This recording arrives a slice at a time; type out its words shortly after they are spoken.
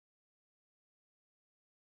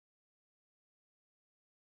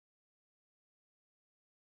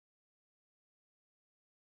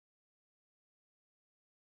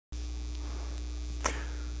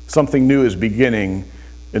Something new is beginning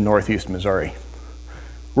in Northeast Missouri.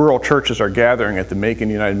 Rural churches are gathering at the Macon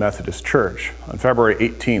United Methodist Church on February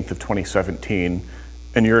 18th of 2017,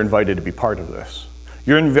 and you're invited to be part of this.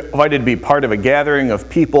 You're invited to be part of a gathering of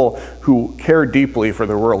people who care deeply for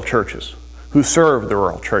the rural churches, who serve the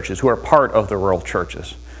rural churches, who are part of the rural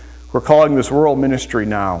churches. We're calling this Rural Ministry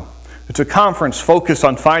Now. It's a conference focused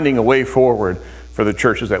on finding a way forward for the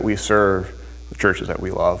churches that we serve, the churches that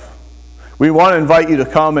we love. We want to invite you to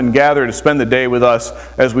come and gather to spend the day with us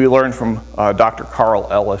as we learn from Dr. Carl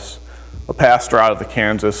Ellis, a pastor out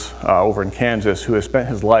of over in Kansas, who has spent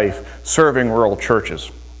his life serving rural churches.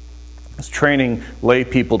 He's training lay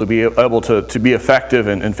people to be able to be effective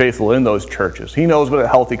and faithful in those churches. He knows what a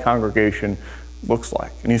healthy congregation looks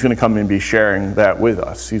like, and he's going to come and be sharing that with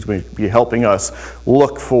us. He's going to be helping us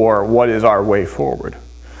look for what is our way forward.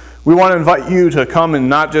 We want to invite you to come and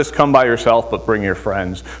not just come by yourself, but bring your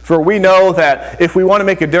friends. For we know that if we want to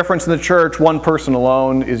make a difference in the church, one person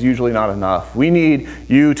alone is usually not enough. We need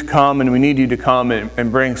you to come, and we need you to come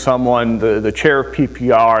and bring someone, the chair of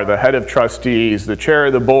PPR, the head of trustees, the chair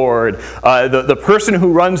of the board, the person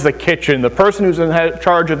who runs the kitchen, the person who's in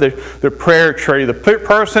charge of the prayer tree, the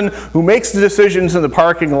person who makes the decisions in the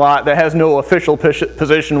parking lot that has no official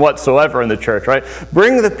position whatsoever in the church, right?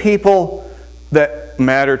 Bring the people that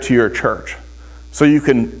matter to your church, so you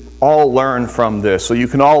can all learn from this, so you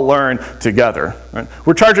can all learn together. Right?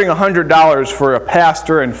 We're charging $100 for a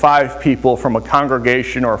pastor and 5 people from a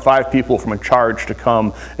congregation or 5 people from a charge to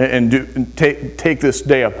come and take this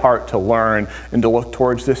day apart to learn and to look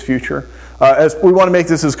towards this future. As we want to make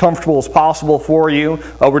this as comfortable as possible for you.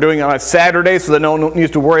 We're doing it on a Saturday so that no one needs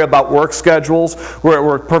to worry about work schedules.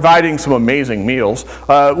 We're providing some amazing meals.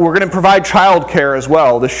 We're going to provide childcare as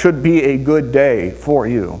well. This should be a good day for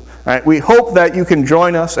you. Right? We hope that you can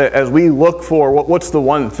join us as we look for what's the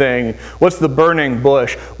one thing, what's the burning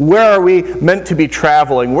bush, where are we meant to be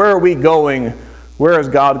traveling, where are we going, where is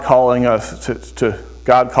God calling us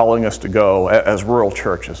to go as rural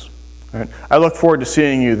churches. Right? I look forward to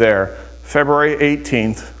seeing you there. February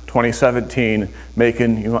 18th, 2017,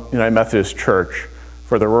 Macon United Methodist Church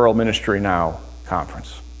for the Rural Ministry Now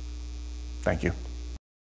Conference. Thank you.